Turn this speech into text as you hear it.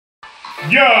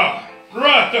Yeah,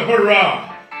 Rastafari.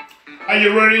 Are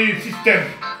you ready, system?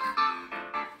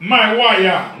 My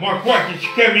wire, Makwaki,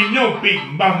 Kevin, no big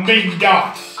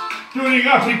Bambinda. During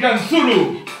African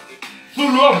Zulu.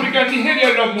 Zulu African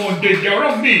Nigeria no monde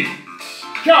Jarombi.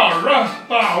 Ciao,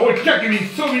 Rasta, we're checking in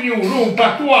so many room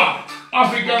patois.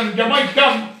 African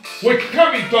Jamaican, we're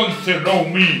coming to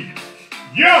surround me.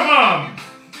 Yeah, man.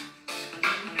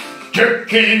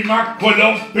 Checking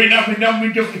MacKloud,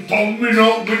 pinapinami, just told me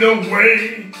no with the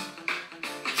way.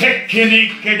 Checking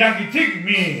it, can I take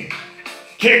me?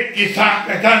 Check it out,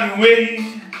 I can't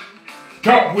wait.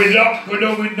 Talk with luck, but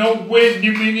over no way,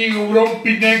 the meaning of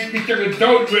roping neck, it's a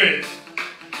dog way.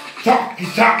 Talk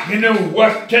it out, you know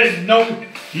what, tell no,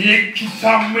 yicky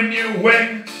some new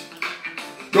way.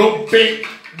 Go big,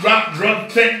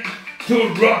 rock, thing,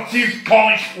 to Rossi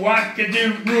punch, what can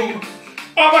you do?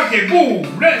 Oh, my God,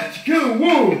 woo, let's go,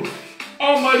 woo.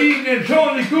 Oh, Marine and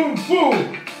Jhon, kung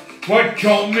fu. What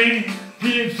show me,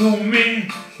 here's to me.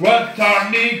 What are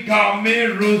me, call me,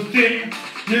 Rusi,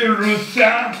 the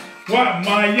Rusa. What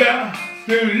Maya,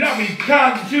 the loving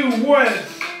country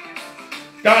west.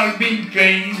 Calvin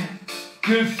Klein,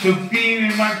 the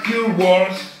Supreme, my cure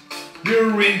wars.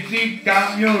 You really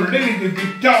come, your lady,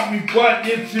 to tell me what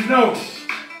it's to know.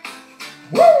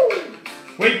 Woo!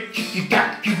 Wait, chicky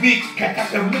tack, you big cat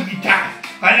at the movie time.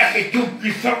 I like it took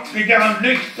you something down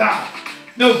next time.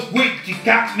 No, wait, you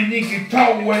got me nigga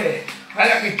tall way. I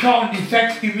like it on the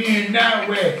sexy me in that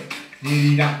way.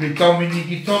 Did not be Tommy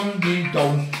Nicky Tom Ding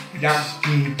Tom.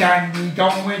 Ducky Tangy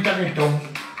Tom went on a tom.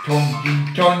 Tom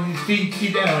Ding Tom, the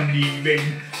city down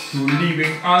leaving. To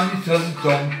living on the sun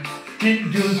song.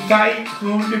 Into sight,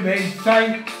 to the bay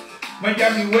side.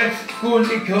 Miami West, Cool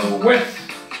West.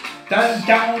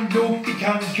 Downtown do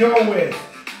become Joey.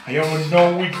 I don't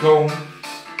know we go.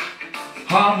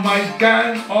 How my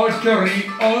can alter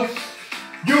us?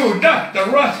 You not the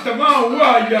rest of my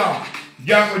wire.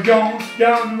 Yambo Jones,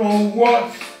 Yambo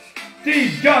Watts.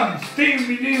 Steve Jhon,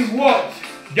 Stevie Watts.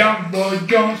 Yambo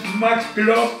Jones,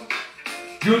 MacKloud.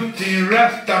 Juicy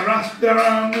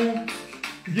Ramu.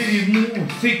 Jiggy Moo,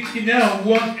 69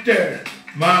 water.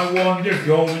 My wonder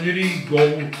go,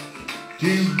 go.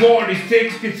 Till body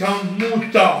take it on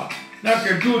muta.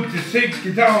 Naka good to take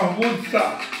it on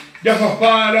muta.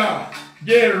 Jafafara,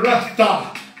 de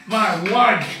rasta. My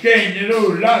watch came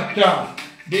in lata.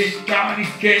 This county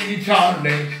came in Charles.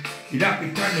 You have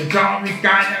to turn the Tommy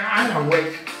kind of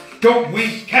way. Don't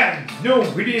we can, no,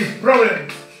 it is problem.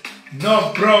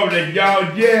 No problem,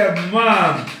 y'all, yeah,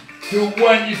 man. To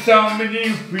when you saw me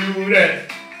in fury.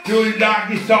 To like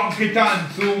it on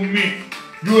it to me.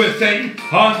 USA,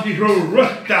 on the road,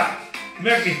 Rasta,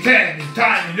 make it 10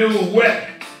 time, no way.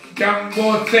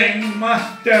 Yambo saying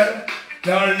master,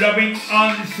 the loving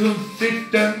on the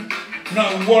system,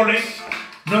 no worry,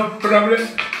 no problem.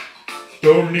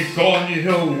 Don't call it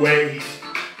away.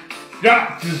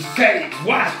 Got to say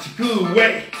what's good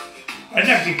way. I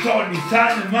never call it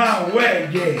time my way,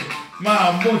 yeah.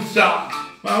 My Musa,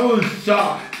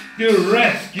 the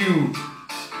rescue.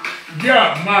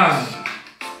 Yeah, man.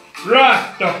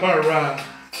 Rastafari.